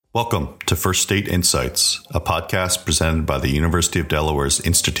Welcome to First State Insights, a podcast presented by the University of Delaware's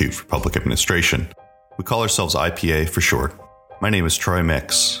Institute for Public Administration. We call ourselves IPA for short. My name is Troy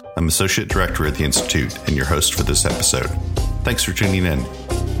Mix. I'm Associate Director at the Institute and your host for this episode. Thanks for tuning in.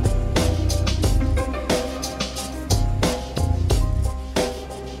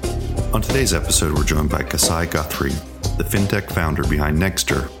 On today's episode, we're joined by Kasai Guthrie, the fintech founder behind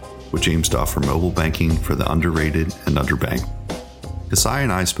Nexter, which aims to offer mobile banking for the underrated and underbanked. Kasai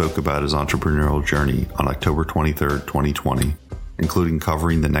and I spoke about his entrepreneurial journey on October 23, 2020, including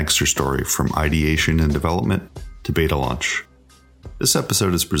covering the Nexter story from ideation and development to beta launch. This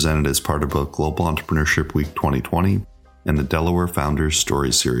episode is presented as part of both Global Entrepreneurship Week 2020 and the Delaware Founders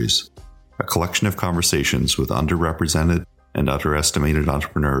Story Series, a collection of conversations with underrepresented and underestimated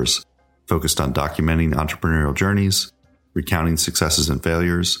entrepreneurs focused on documenting entrepreneurial journeys, recounting successes and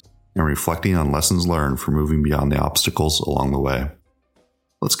failures, and reflecting on lessons learned from moving beyond the obstacles along the way.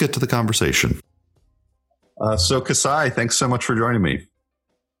 Let's get to the conversation. So Kasai, thanks so much for joining me.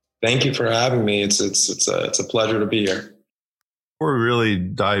 Thank you for having me. It's a pleasure to be here. Before we really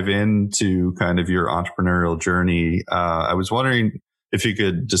dive into kind of your entrepreneurial journey, I was wondering if you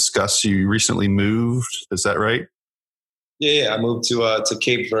could discuss, you recently moved, is that right? Yeah, I moved to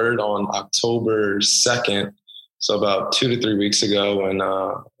Cape Verde on October 2nd, so about 2 to 3 weeks ago, and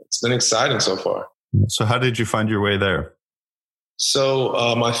it's been exciting so far. So how did you find your way there?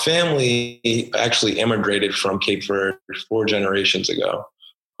 So my family actually immigrated from Cape Verde 4 generations ago.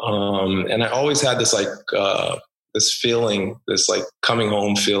 And I always had this this feeling, this like coming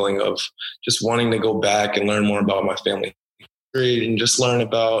home feeling of just wanting to go back and learn more about my family history and just learn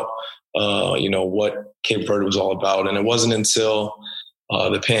about, what Cape Verde was all about. And it wasn't until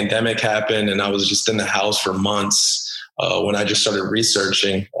the pandemic happened and I was just in the house for months when I just started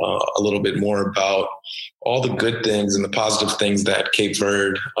researching a little bit more about all the good things and the positive things that Cape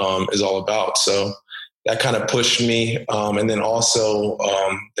Verde is all about. So that kind of pushed me. And then also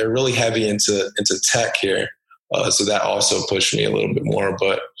they're really heavy into tech here. So that also pushed me a little bit more.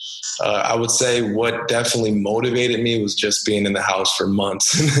 But I would say what definitely motivated me was just being in the house for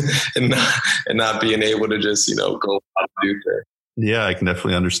months and not being able to just, go out and do things. Yeah, I can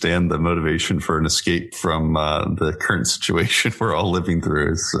definitely understand the motivation for an escape from the current situation we're all living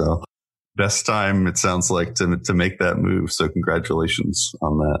through. So best time, it sounds like, to make that move. So congratulations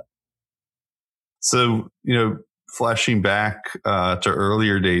on that. So, flashing back to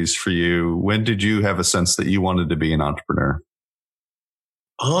earlier days for you, when did you have a sense that you wanted to be an entrepreneur?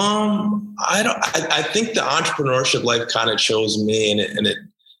 I think the entrepreneurship life kind of chose me, and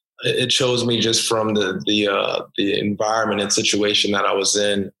it chose me just from the environment and situation that I was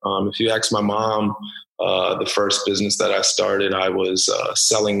in. If you ask my mom, the first business that I started, I was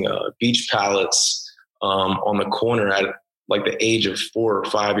selling beach pallets on the corner at like the age of 4 or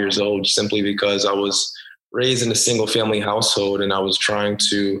 5 years old, simply because I was raised in a single family household and I was trying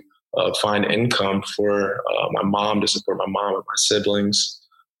to find income for my mom, to support my mom and my siblings.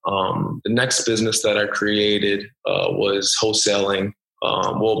 The next business that I created was wholesaling,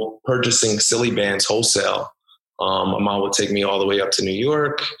 purchasing silly bands wholesale. My mom would take me all the way up to New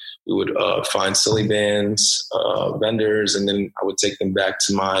York. We would find silly bands vendors, and then I would take them back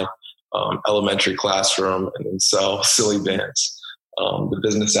to my elementary classroom and then sell silly bands. The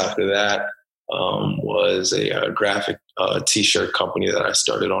business after that was a graphic T-shirt company that I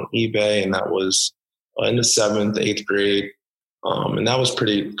started on eBay, and that was in the 7th, 8th grade, and that was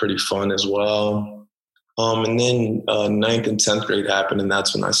pretty fun as well. And then 9th and 10th grade happened, and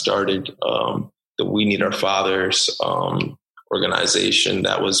that's when I started the We Need Our Fathers organization.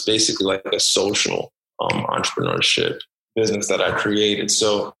 That was basically like a social entrepreneurship business that I created.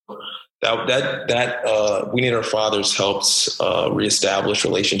 So that We Need Our Fathers helps reestablish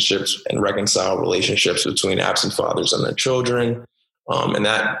relationships and reconcile relationships between absent fathers and their children. And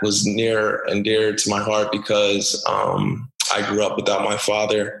that was near and dear to my heart because I grew up without my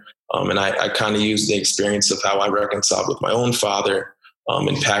father. And I kind of used the experience of how I reconciled with my own father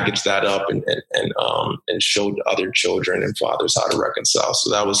and packaged that up and showed other children and fathers how to reconcile. So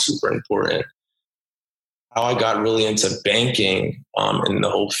that was super important. How I got really into banking and the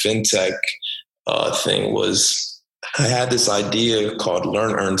whole fintech thing was I had this idea called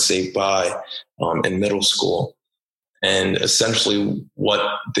Learn, Earn, Save, Buy in middle school. And essentially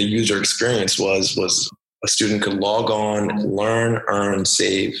what the user experience was a student could log on, learn, earn,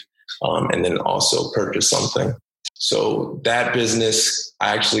 save, and then also purchase something. So that business,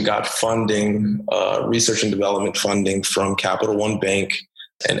 I actually got funding, research and development funding from Capital One Bank.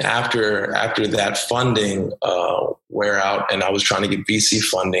 And after that funding wear out and I was trying to get VC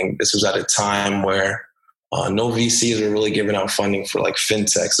funding, this was at a time where no VCs were really giving out funding for like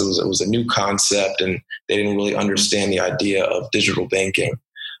fintechs. It was a new concept, and they didn't really understand the idea of digital banking.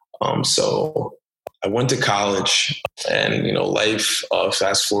 So I went to college, and life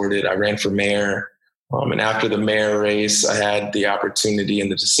fast forwarded. I ran for mayor, and after the mayor race, I had the opportunity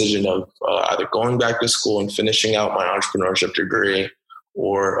and the decision of either going back to school and finishing out my entrepreneurship degree,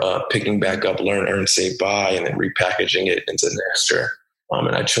 or picking back up Learn, Earn, Save, Buy, and then repackaging it into Nexter.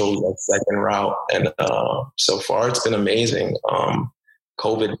 And I chose that second route. And so far, it's been amazing.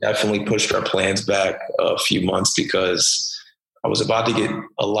 COVID definitely pushed our plans back a few months because I was about to get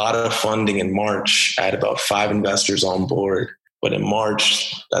a lot of funding in March. I had about 5 investors on board. But in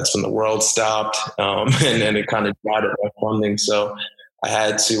March, that's when the world stopped. And then it kind of dried up my funding. So I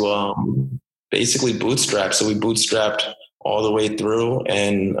had to basically bootstrap. So we bootstrapped all the way through.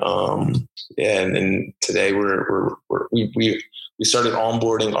 And and then today we started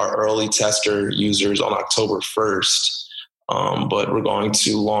onboarding our early tester users on October 1st, but we're going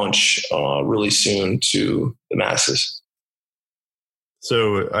to launch really soon to the masses.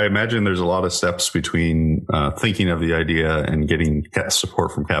 So I imagine there's a lot of steps between thinking of the idea and getting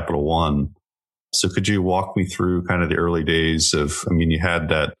support from Capital One. So could you walk me through kind of the early days of, you had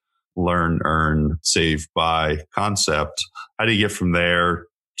that Learn, Earn, Save, Buy concept. How do you get from there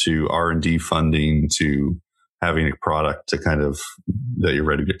to R&D funding to having a product to kind of that you're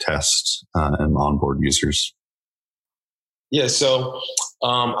ready to test and onboard users? Yeah, so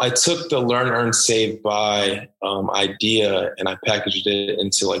I took the Learn, Earn, Save, Buy idea, and I packaged it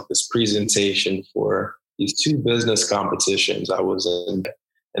into like this presentation for these 2 business competitions I was in.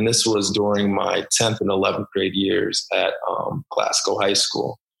 And this was during my 10th and 11th grade years at Glasgow High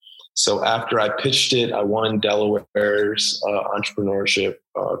School. So after I pitched it, I won Delaware's entrepreneurship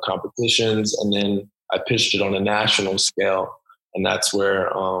competitions, and then I pitched it on a national scale, and that's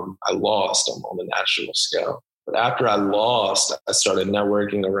where I lost on the national scale. But after I lost, I started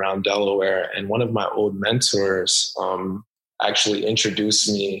networking around Delaware, and one of my old mentors actually introduced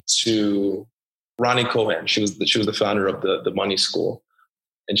me to Ronnie Cohen. She was the founder of the Money School,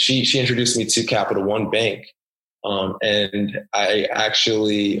 and she introduced me to Capital One Bank. And I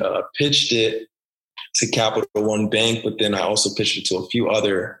actually pitched it to Capital One Bank, but then I also pitched it to a few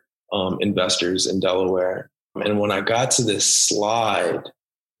other investors in Delaware. And when I got to this slide,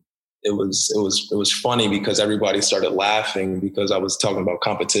 it was funny because everybody started laughing because I was talking about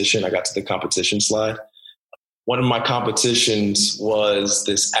competition. I got to the competition slide. One of my competitions was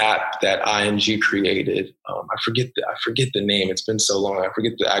this app that ING created. I forget the name. It's been so long. I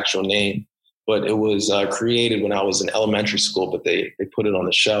forget the actual name. But it was created when I was in elementary school, but they put it on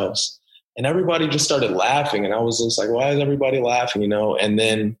the shelves. And everybody just started laughing. And I was just like, why is everybody laughing, And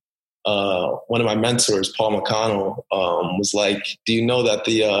then one of my mentors, Paul McConnell, was like, do you know that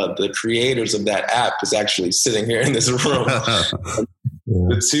the creators of that app is actually sitting here in this room?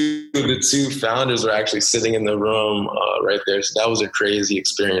 The two founders are actually sitting in the room right there. So that was a crazy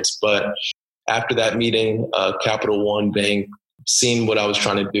experience. But after that meeting, Capital One Bank, seeing what I was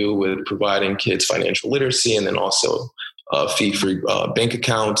trying to do with providing kids financial literacy and then also fee-free bank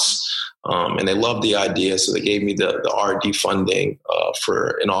accounts. And they loved the idea. So they gave me the R&D funding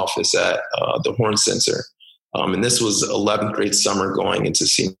for an office at the Horn Center. And this was 11th grade summer going into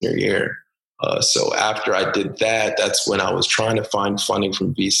senior year. So after I did that, that's when I was trying to find funding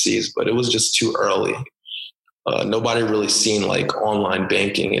from VCs, but it was just too early. Nobody really seen like online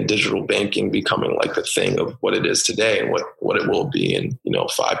banking and digital banking becoming like the thing of what it is today and what it will be in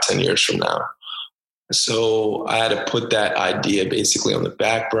 5-10 years from now. So I had to put that idea basically on the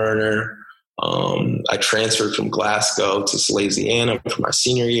back burner. I transferred from Glasgow to Louisiana for my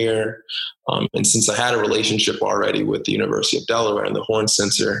senior year. And since I had a relationship already with the University of Delaware and the Horn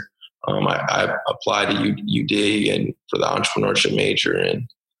Center, I applied to UD and for the entrepreneurship major. And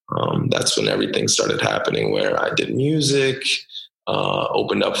that's when everything started happening, where I did music,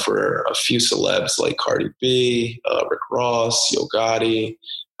 opened up for a few celebs like Cardi B, Rick Ross, Yo Gotti.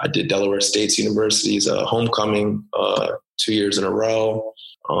 I did Delaware State University's homecoming 2 years in a row.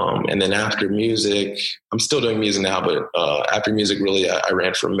 And then after music, I'm still doing music now, but after music, really, I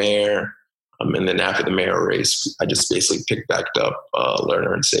ran for mayor. And then after the mayor race, I just basically picked back up Learn,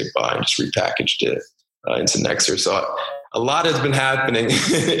 Earn, Save, Buy and just repackaged it into Nexter. So a lot has been happening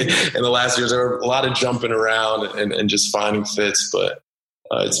in the last years. There were a lot of jumping around and just finding fits, but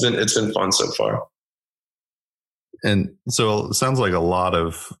it's been fun so far. And so it sounds like a lot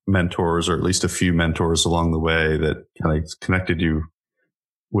of mentors, or at least a few mentors along the way, that kind of connected you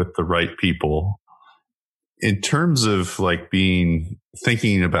with the right people. In terms of like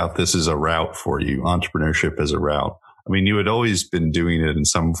thinking about this as a route for you, entrepreneurship as a route, I mean, you had always been doing it in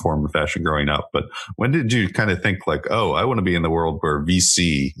some form or fashion growing up, but when did you kind of think like, oh, I want to be in the world where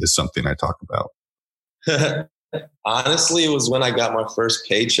VC is something I talk about? Honestly, it was when I got my first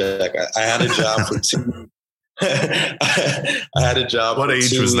paycheck. I had a job for two. I had a job. What for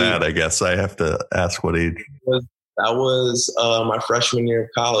age 2 was weeks. that? I guess I have to ask what age. That was my freshman year of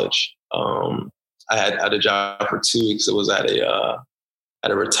college. I had a job for 2 weeks. It was at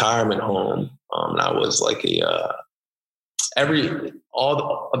a retirement home. And I was like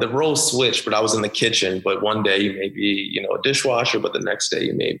all the roles switched, but I was in the kitchen. But one day you may be, a dishwasher, but the next day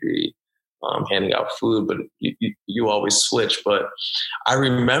you may be handing out food. But you always switch. But I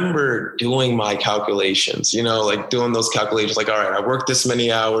remember doing my calculations, like doing those calculations, like, all right, I worked this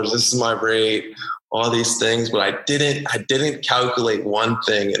many hours. This is my rate. All these things, but I didn't calculate one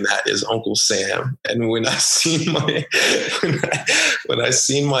thing, and that is Uncle Sam. And when I seen my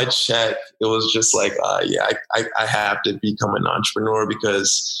check, it was just like, I have to become an entrepreneur,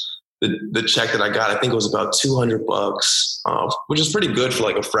 because the check that I got, I think it was about $200, which is pretty good for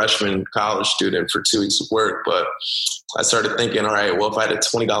like a freshman college student for 2 weeks of work. But I started thinking, all right, well, if I had a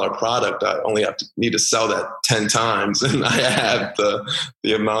 $20 product, I only need to sell that 10 times. And I have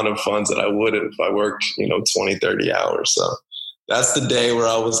the amount of funds that I would if I worked, 20, 30 hours. So that's the day where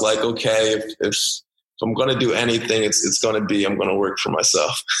I was like, okay, if I'm going to do anything, it's going to be, I'm going to work for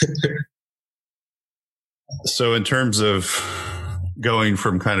myself. So in terms of going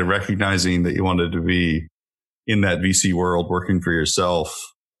from kind of recognizing that you wanted to be in that VC world, working for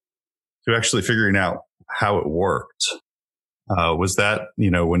yourself, to actually figuring out how it worked. Was that,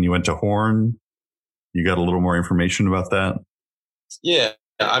 when you went to Horn, you got a little more information about that? Yeah.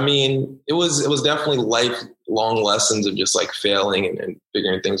 I mean, it was definitely lifelong lessons of just like failing and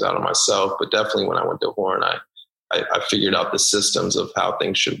figuring things out on myself. But definitely when I went to Horn, I figured out the systems of how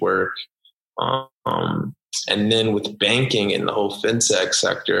things should work. And then with banking and the whole fintech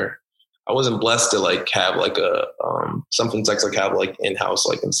sector, I wasn't blessed to like have like some fintechs like have like in-house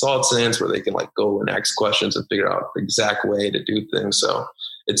like consultants where they can like go and ask questions and figure out the exact way to do things. So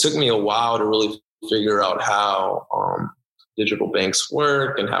it took me a while to really figure out how digital banks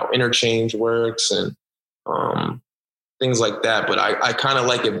work and how interchange works and things like that. But I kind of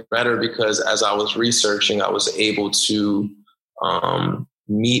like it better because as I was researching, I was able to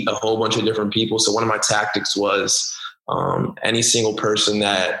meet a whole bunch of different people. So one of my tactics was any single person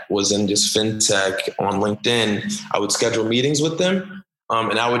that was in just fintech on LinkedIn, I would schedule meetings with them.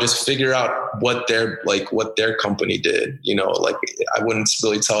 And I would just figure out what their company did. Like I wouldn't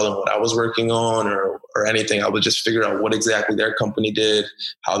really tell them what I was working on or anything. I would just figure out what exactly their company did,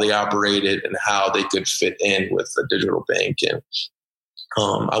 how they operated, and how they could fit in with a digital bank. And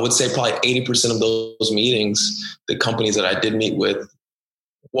I would say probably 80% of those meetings, the companies that I did meet with,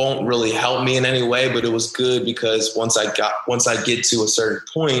 won't really help me in any way, but it was good because once I get to a certain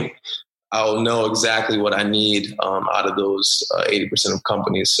point, I'll know exactly what I need out of those 80% of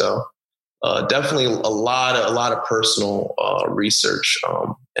companies. So definitely a lot of personal research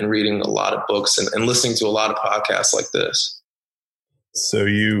and reading a lot of books and listening to a lot of podcasts like this. So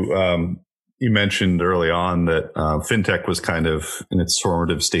you mentioned early on that fintech was kind of in its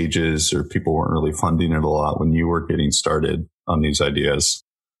formative stages, or people weren't really funding it a lot when you were getting started on these ideas.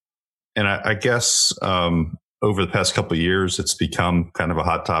 And I guess over the past couple of years, it's become kind of a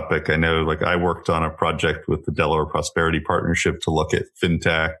hot topic. I know, like, I worked on a project with the Delaware Prosperity Partnership to look at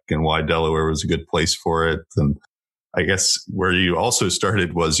fintech and why Delaware was a good place for it. And I guess where you also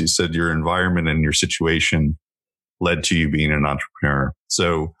started was, you said your environment and your situation led to you being an entrepreneur.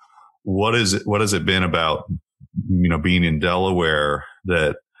 So what has it been about, being in Delaware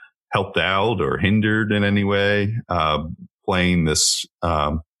that helped out or hindered in any way, playing this,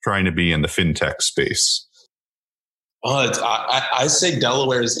 trying to be in the fintech space? I say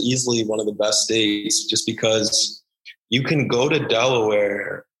Delaware is easily one of the best states just because you can go to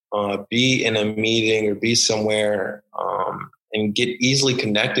Delaware, be in a meeting or be somewhere and get easily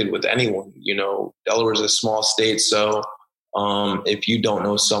connected with anyone. Delaware is a small state. So if you don't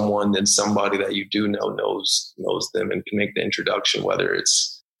know someone, then somebody that you do know knows them and can make the introduction, whether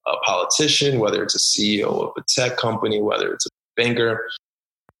it's a politician, whether it's a CEO of a tech company, whether it's a banker.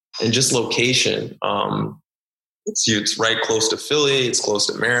 And just location. It's right close to Philly. It's close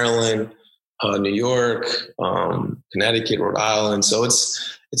to Maryland, New York, Connecticut, Rhode Island. So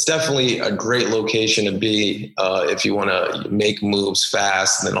it's definitely a great location to be if you want to make moves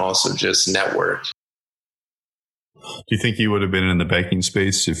fast and then also just network. Do you think you would have been in the banking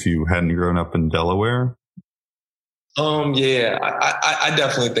space if you hadn't grown up in Delaware? Yeah, I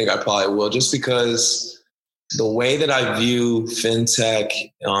definitely think I probably will, just because the way that I view fintech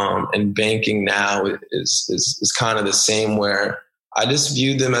and banking now is kind of the same, where I just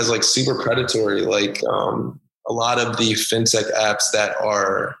view them as like super predatory. Like a lot of the fintech apps that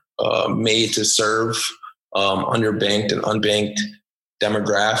are made to serve underbanked and unbanked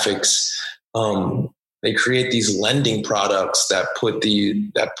demographics, they create these lending products that put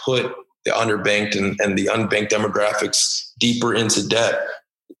the underbanked and the unbanked demographics deeper into debt.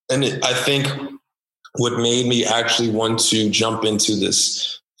 And I think what made me actually want to jump into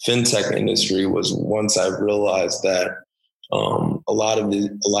this fintech industry was once I realized that a lot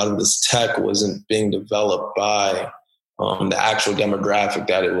of this tech wasn't being developed by the actual demographic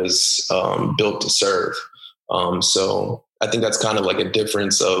that it was built to serve. So I think that's kind of like a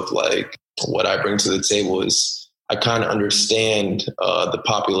difference of like what I bring to the table is I kind of understand the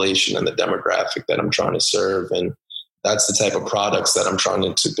population and the demographic that I'm trying to serve. And that's the type of products that I'm trying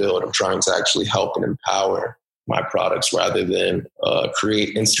to build. I'm trying to actually help and empower my products rather than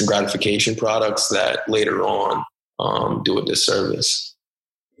create instant gratification products that later on do a disservice.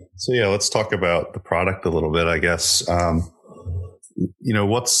 So yeah, let's talk about the product a little bit, I guess.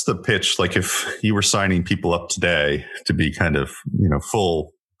 What's the pitch? Like if you were signing people up today to be kind of,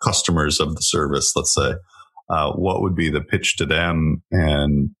 full customers of the service, let's say, what would be the pitch to them,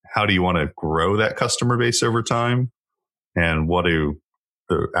 and how do you want to grow that customer base over time? And what do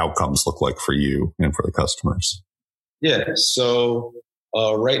the outcomes look like for you and for the customers? Yeah. So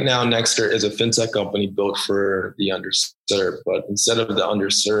right now, Nexter is a fintech company built for the underserved, but instead of the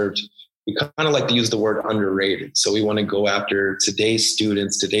underserved, we kind of like to use the word underrated. So we want to go after today's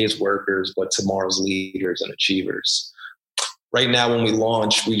students, today's workers, but tomorrow's leaders and achievers. Right now, when we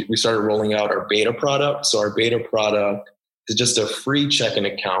launched, we started rolling out our beta product. So our beta product is just a free checking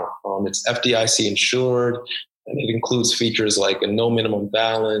account. It's FDIC insured, and it includes features like a no minimum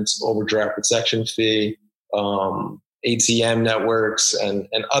balance, overdraft protection fee, ATM networks, and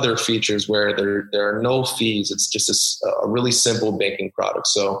other features where there are no fees. It's just a really simple banking product.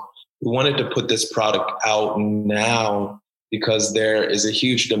 So we wanted to put this product out now because there is a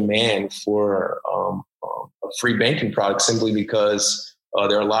huge demand for a free banking product, simply because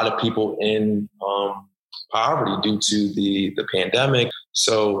there are a lot of people in poverty due to the pandemic.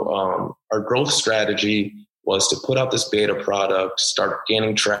 So our growth strategy was to put out this beta product, start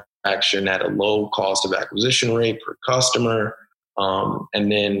gaining traction at a low cost of acquisition rate per customer,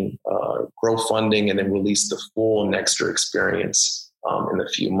 and then grow funding and then release the full Nexter experience in a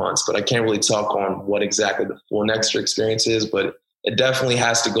few months. But I can't really talk on what exactly the full Nexter experience is, but it definitely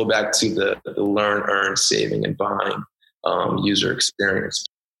has to go back to the learn, earn, saving, and buying user experience.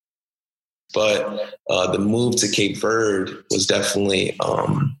 But the move to Cape Verde was definitely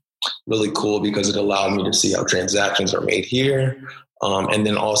really cool because it allowed me to see how transactions are made here. And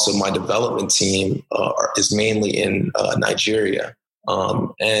then also my development team is mainly in Nigeria.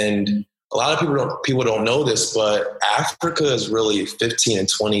 And a lot of people don't know this, but Africa is really 15 and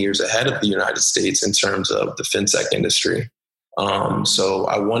 20 years ahead of the United States in terms of the fintech industry. So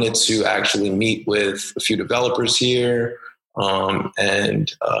I wanted to actually meet with a few developers here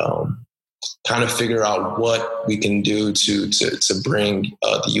and kind of figure out what we can do to bring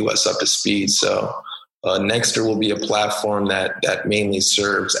the U.S. up to speed. So Nexter will be a platform that mainly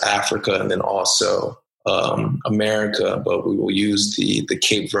serves Africa and then also America, but we will use the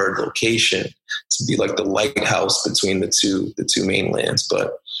Cape Verde location to be like the lighthouse between the two mainlands.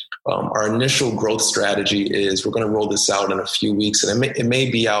 But our initial growth strategy is we're going to roll this out in a few weeks, and it may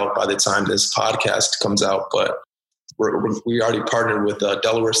be out by the time this podcast comes out, but we already partnered with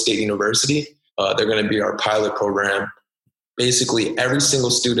Delaware State University. They're going to be our pilot program. Basically, every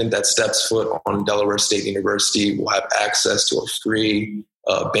single student that steps foot on Delaware State University will have access to a free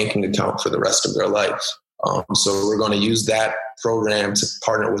banking account for the rest of their life. So we're going to use that program to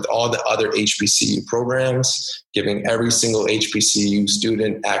partner with all the other HBCU programs, giving every single HBCU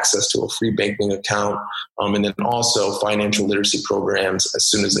student access to a free banking account, and then also financial literacy programs as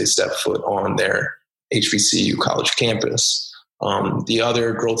soon as they step foot on their HBCU college campus. The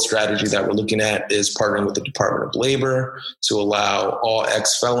other growth strategy that we're looking at is partnering with the Department of Labor to allow all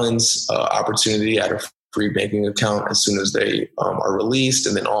ex-felons opportunity at a free banking account as soon as they are released,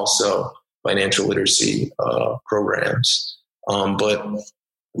 and then also financial literacy programs. But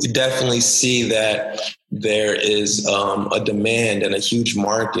we definitely see that there is a demand and a huge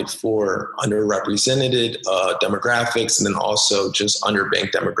market for underrepresented demographics, and then also just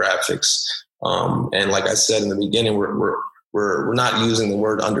underbanked demographics. And like I said in the beginning, we're not using the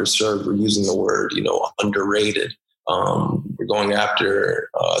word underserved. We're using the word, underrated. We're going after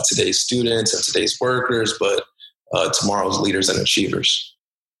today's students and today's workers, but tomorrow's leaders and achievers.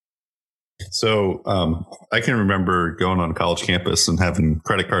 So I can remember going on a college campus and having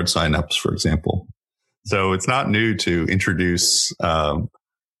credit card signups, for example. So it's not new to introduce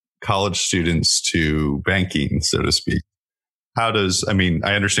college students to banking, so to speak. I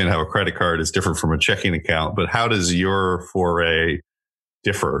understand how a credit card is different from a checking account, but how does your foray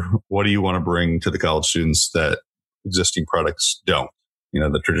differ? What do you want to bring to the college students that existing products don't?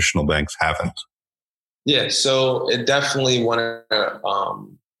 The traditional banks haven't. Yeah, so it definitely want to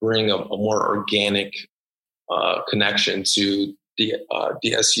bring a more organic connection to the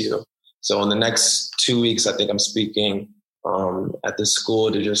DSU. So in the next 2 weeks, I think I'm speaking at the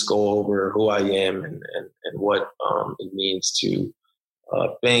school to just go over who I am and what it means to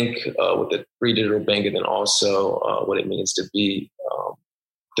bank with a free digital bank, and then also what it means to be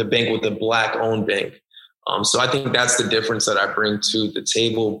the bank with a Black-owned bank. So I think that's the difference that I bring to the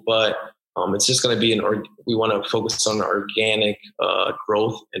table. But it's just going to be we want to focus on the organic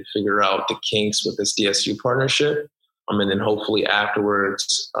growth and figure out the kinks with this DSU partnership. And then hopefully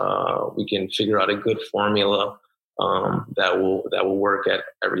afterwards, we can figure out a good formula that will work at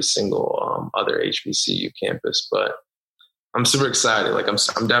every single other HBCU campus. But I'm super excited. Like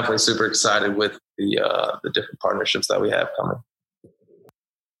I'm definitely super excited with the different partnerships that we have coming.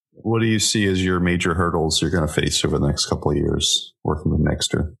 What do you see as your major hurdles you're going to face over the next couple of years working with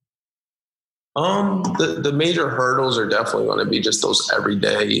Nexter? The major hurdles are definitely going to be just those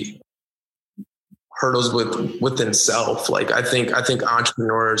everyday hurdles within self. Like I think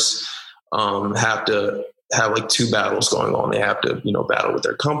entrepreneurs have to have like two battles going on. They have to, battle with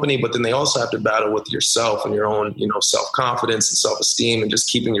their company, but then they also have to battle with yourself and your own, self-confidence and self-esteem and just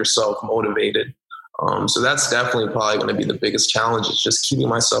keeping yourself motivated. So that's definitely probably going to be the biggest challenge, is just keeping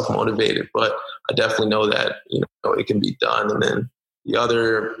myself motivated. But I definitely know that, it can be done. And then the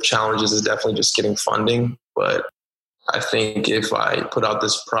other challenges is definitely just getting funding. But I think if I put out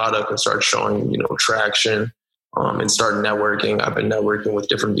this product and start showing, traction and start networking, I've been networking with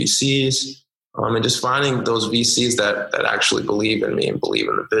different VCs and just finding those VCs that actually believe in me and believe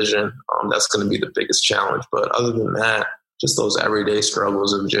in the vision. That's going to be the biggest challenge. But other than that, just those everyday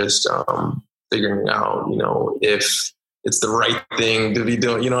struggles of just figuring out, if it's the right thing to be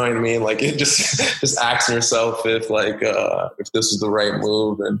doing, you know what I mean? Like it just asking yourself if this is the right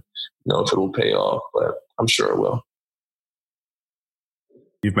move and, if it will pay off, but I'm sure it will.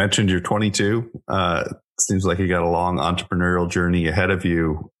 You've mentioned you're 22. Seems like you got a long entrepreneurial journey ahead of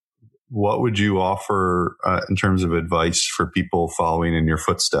you. What would you offer in terms of advice for people following in your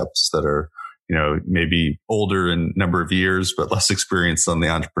footsteps that are, maybe older in number of years, but less experienced on the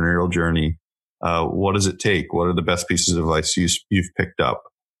entrepreneurial journey? What does it take? What are the best pieces of advice you've picked up?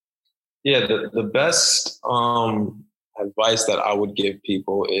 Yeah, the best advice that I would give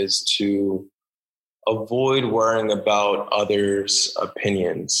people is to avoid worrying about others'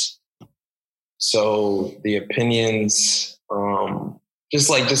 opinions. So the opinions,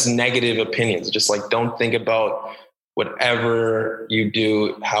 just negative opinions, just like don't think about whatever you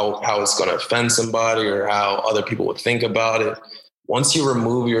do, how it's going to offend somebody or how other people would think about it. Once you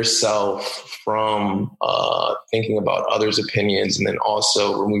remove yourself from thinking about others' opinions, and then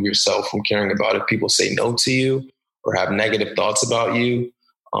also remove yourself from caring about if people say no to you or have negative thoughts about you,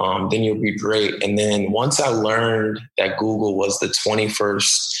 then you'll be great. And then once I learned that Google was the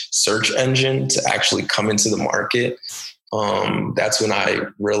 21st search engine to actually come into the market, that's when I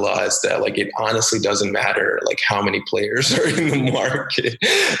realized that it honestly doesn't matter how many players are in the market,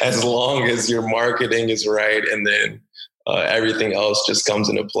 as long as your marketing is right, and then everything else just comes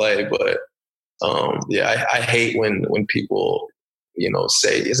into play. But I hate when people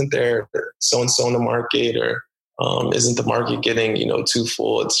say, isn't there so and so in the market, or isn't the market getting too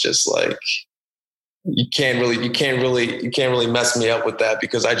full? It's just like you can't really mess me up with that,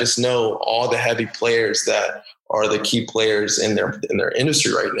 because I just know all the heavy players that are the key players in their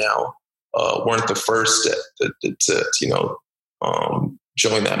industry right now weren't the first to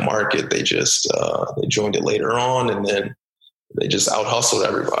join that market. They just they joined it later on, and then they just out hustled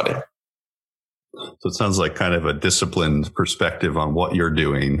everybody. So it sounds like kind of a disciplined perspective on what you're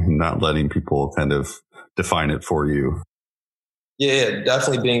doing, not letting people kind of define it for you. Yeah,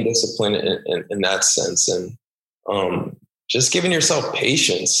 definitely being disciplined in that sense, and just giving yourself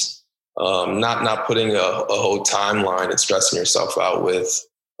patience. Not putting a whole timeline and stressing yourself out with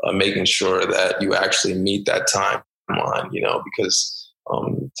making sure that you actually meet that timeline, because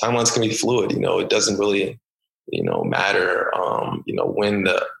timelines can be fluid. It doesn't really, matter, when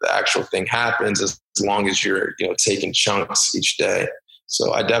the actual thing happens, as long as you're, taking chunks each day.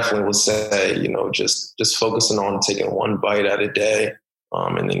 So I definitely would say, just focusing on taking one bite at a day,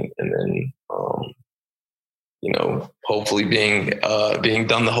 and then hopefully being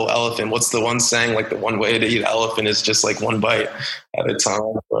done the whole elephant. What's the one saying? Like, the one way to eat elephant is just like one bite at a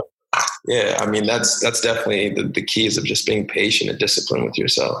time. But yeah, I mean, that's definitely the keys of just being patient and disciplined with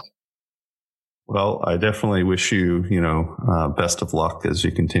yourself. Well, I definitely wish you, best of luck as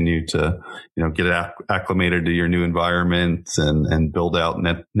you continue to, get acclimated to your new environment and build out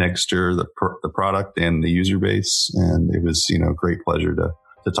Nexter, the product and the user base. And it was, a great pleasure to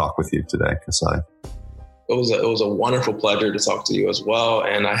talk with you today, Kasai. It was a wonderful pleasure to talk to you as well.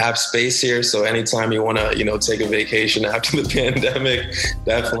 And I have space here, so anytime you want to, take a vacation after the pandemic,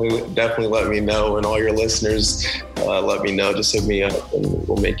 definitely let me know. And all your listeners, let me know. Just hit me up, and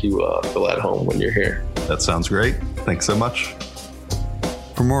we'll make you feel at home when you're here. That sounds great. Thanks so much.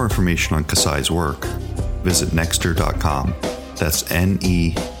 For more information on Kasai's work, visit Nexter.com. That's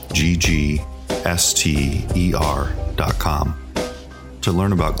NEGGSTER.com. To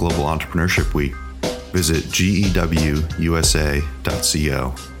learn about Global Entrepreneurship Week, visit gewusa.co.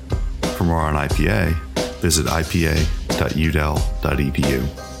 For more on IPA, visit ipa.udel.edu.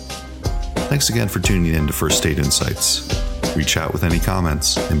 Thanks again for tuning in to First State Insights. Reach out with any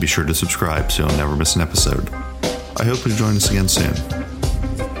comments and be sure to subscribe so you'll never miss an episode. I hope you'll join us again soon.